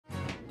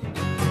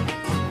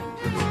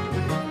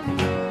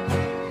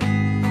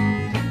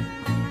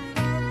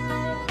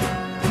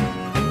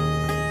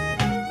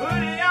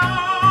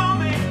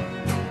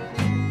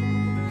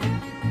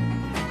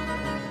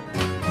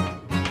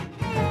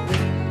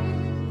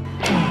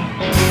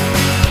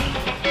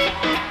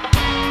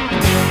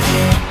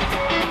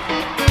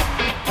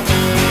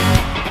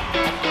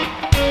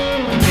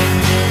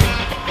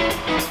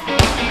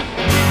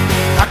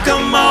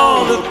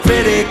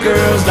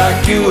girls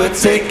like you were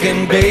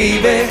taken,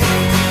 baby.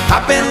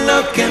 I've been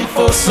looking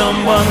for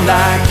someone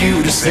like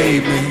you to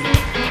save me.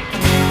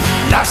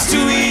 Life's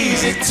too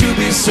easy to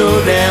be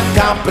so damn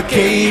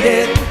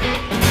complicated.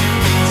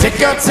 Take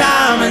your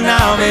time and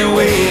I'll be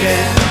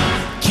waiting.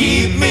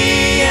 Keep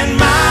me in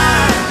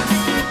mind.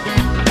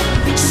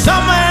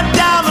 Somewhere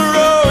down the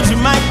road you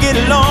might get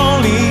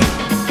lonely.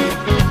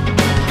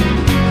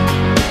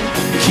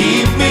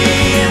 Keep me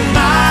in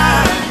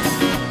mind,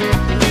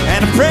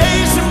 and I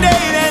pray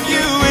someday that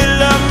you will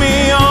love me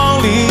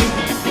only.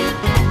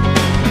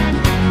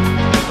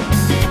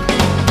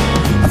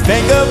 I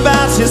think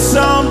about you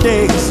some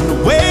days, and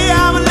the way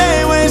I would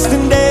lay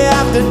wasting day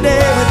after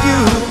day with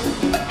you.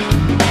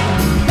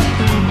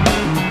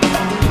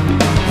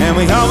 And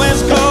we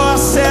always go our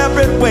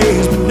separate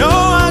ways, but no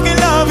one can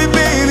love you,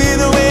 baby,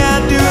 the way I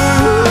do.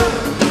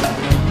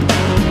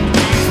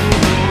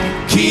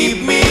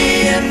 Keep me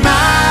in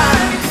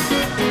mind.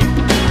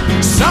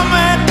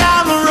 Somewhere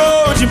down the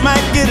road you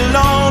might get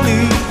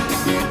lonely.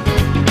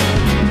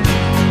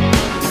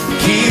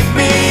 Keep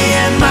me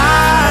in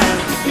mind,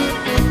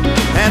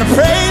 and I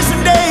pray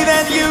someday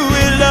that you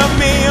will love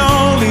me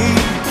only.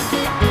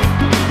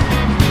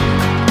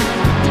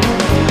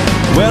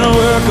 Well,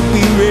 work will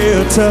be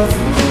real tough,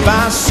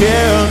 find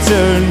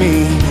shelter in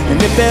me, and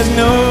if there's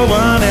no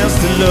one else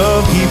to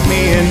love, keep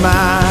me in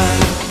mind.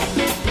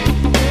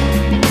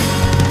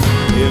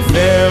 If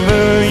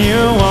ever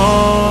you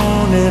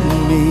wanted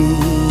me,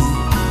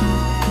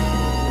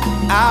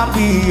 I'll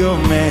be your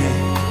man.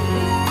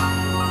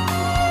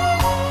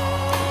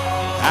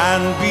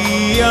 I'd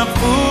be a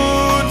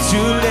fool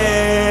to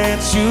let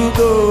you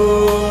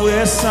go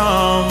with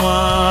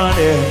someone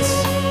else.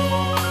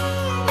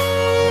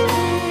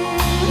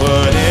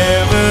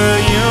 Whatever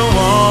you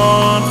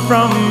want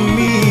from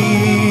me,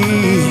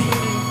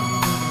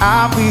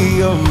 I'll be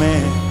your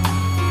man.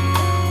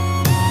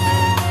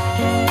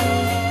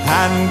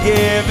 I'm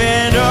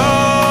giving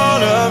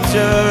all up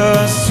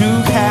just to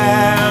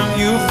have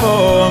you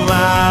for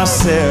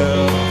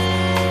myself.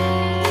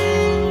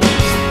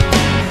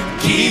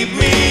 Keep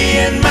me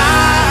in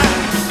mind.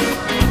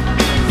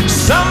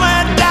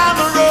 Somewhere down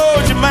the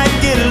road you might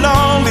get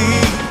lonely.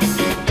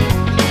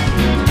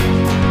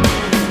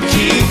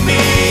 Keep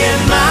me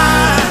in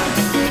mind,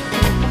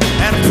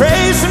 and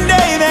pray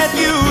someday that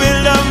you will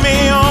love me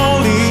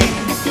only.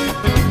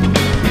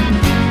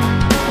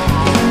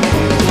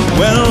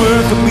 Well,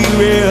 work will be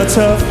real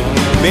tough,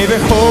 baby,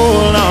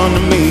 hold on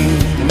to me.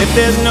 And if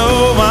there's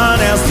no one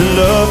else to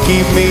love,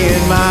 keep me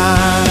in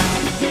mind.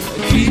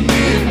 Keep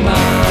me in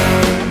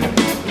mind.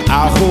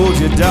 I'll hold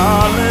you,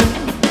 darling.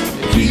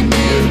 Keep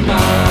me in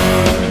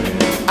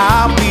mind.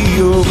 I'll be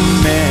your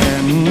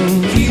man.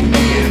 Keep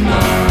me in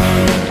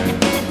mind.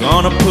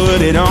 Gonna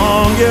put it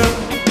on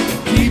you.